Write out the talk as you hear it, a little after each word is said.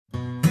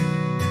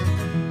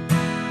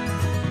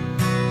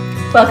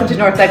Welcome to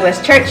North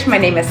Douglas Church. My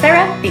name is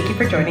Sarah. Thank you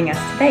for joining us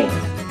today.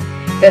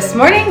 This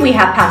morning we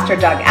have Pastor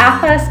Doug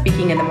Affa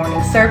speaking in the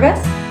morning service,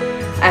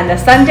 and the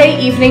Sunday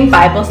evening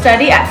Bible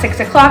study at 6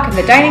 o'clock in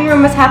the dining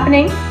room is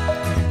happening.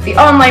 The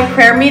online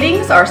prayer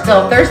meetings are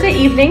still Thursday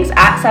evenings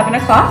at 7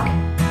 o'clock.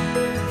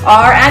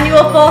 Our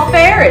annual fall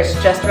fair is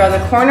just around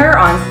the corner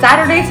on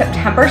Saturday,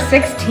 September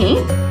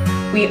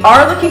 16th. We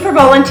are looking for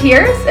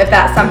volunteers. If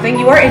that's something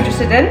you are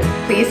interested in,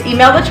 please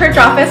email the church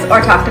office or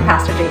talk to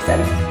Pastor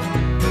Jason.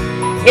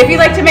 If you'd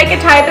like to make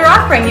a tithe or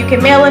offering, you can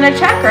mail in a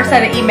check or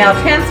send an email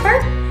transfer.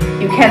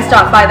 You can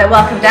stop by the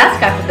welcome desk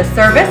after the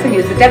service and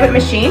use the debit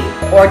machine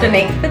or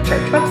donate to the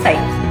church website.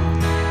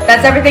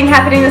 That's everything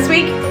happening this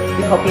week.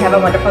 We hope you have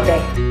a wonderful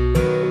day.